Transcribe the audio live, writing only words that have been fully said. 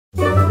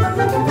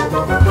Hi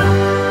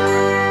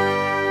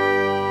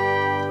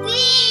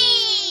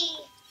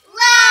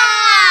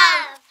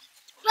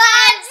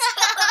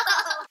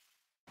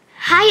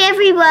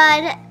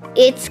everyone,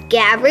 it's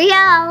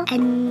Gabrielle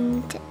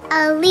and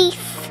Elise.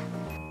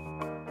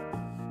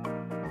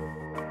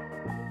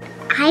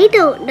 I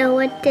don't know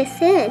what this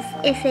is.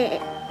 Is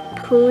it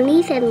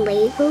Ponies and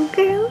Lego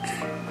Girls?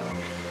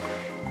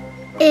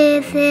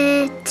 Is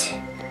it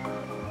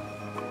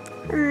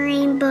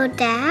Rainbow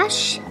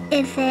Dash?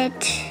 Is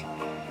it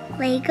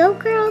Lego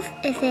Girls?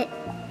 Is it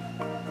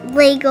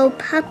Lego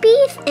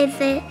Puppies? Is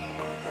it...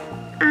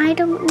 I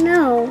don't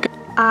know.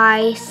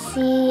 I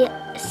see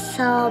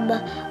some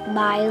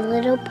My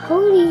Little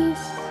Ponies.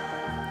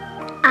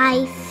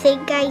 I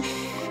think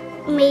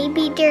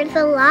maybe there's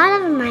a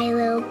lot of My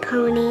Little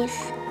Ponies.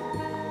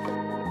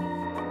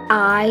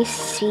 I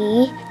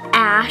see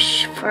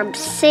Ash from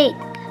Sing.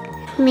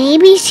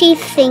 Maybe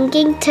she's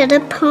singing to the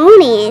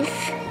ponies.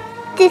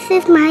 This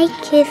is my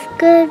kiss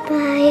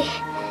goodbye.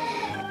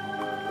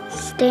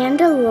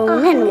 Stand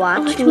alone and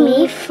watch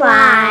me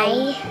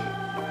fly.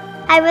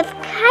 I was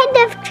kind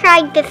of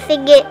trying to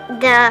sing it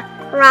the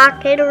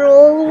rock and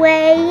roll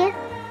way.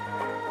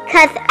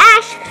 'Cause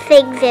Ash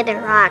sings in a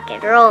rock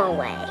and roll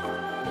way,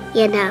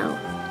 you know.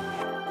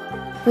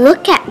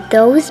 Look at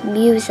those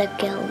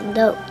musical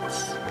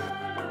notes.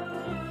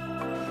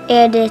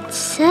 And it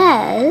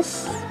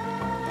says,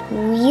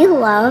 "We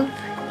love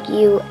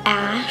you,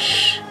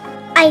 Ash."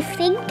 I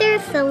think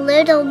there's a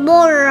little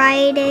more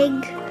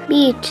writing.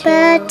 Me too.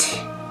 But,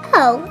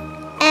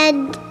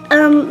 and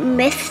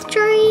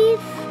mysteries?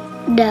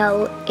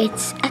 No,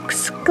 it's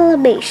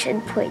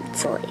exclamation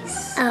points,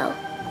 Elise. Oh.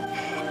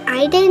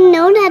 I didn't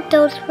know that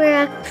those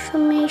were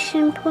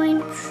exclamation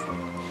points.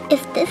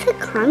 Is this a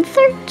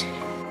concert?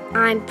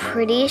 I'm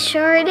pretty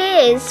sure it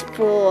is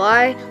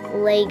for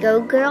Lego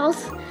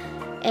Girls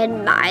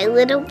and My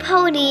Little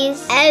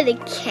Ponies. And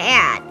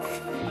cats.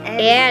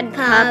 And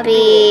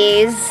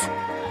puppies.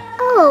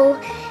 Oh,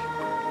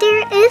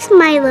 there is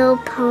My Little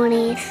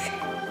Ponies.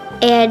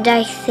 And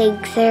I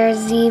think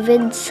there's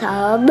even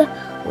some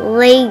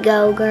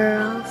Lego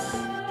Girls.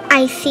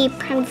 I see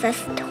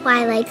Princess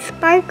Twilight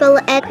Sparkle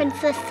and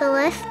Princess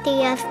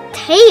Celestia's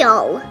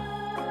tail.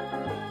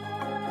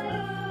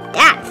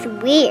 That's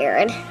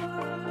weird.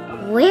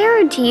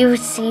 Where do you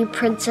see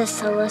Princess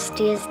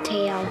Celestia's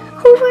tail?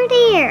 Over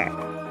there.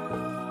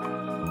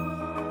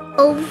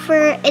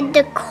 Over in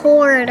the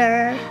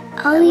corner.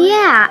 Oh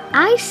yeah,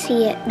 I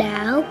see it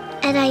now.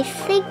 And I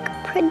think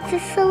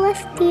Princess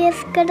Celestia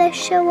is gonna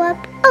show up.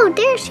 Oh,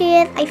 there she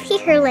is. I see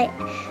her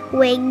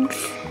wings.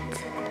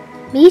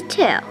 Me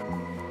too.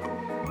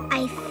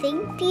 I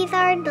think these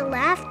are the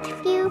last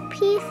few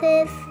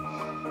pieces.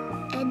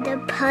 And the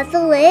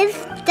puzzle is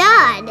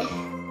done.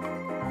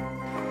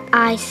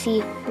 I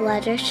see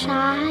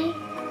Fluttershy,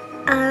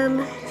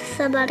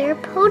 some other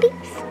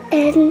ponies,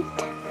 and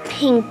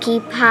Pinkie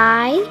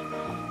Pie,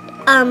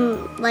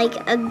 like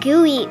a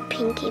gooey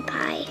Pinkie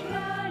Pie.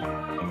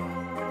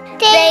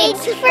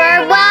 Thanks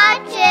for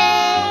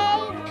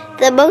watching!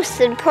 The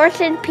most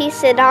important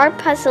piece in our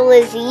puzzle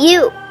is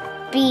you.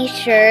 Be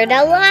sure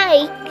to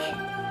like.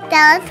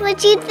 Tell us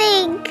what you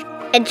think.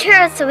 And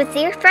share us with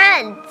your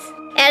friends.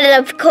 And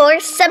of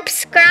course,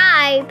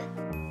 subscribe.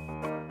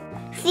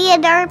 See you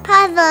in our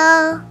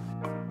puzzle.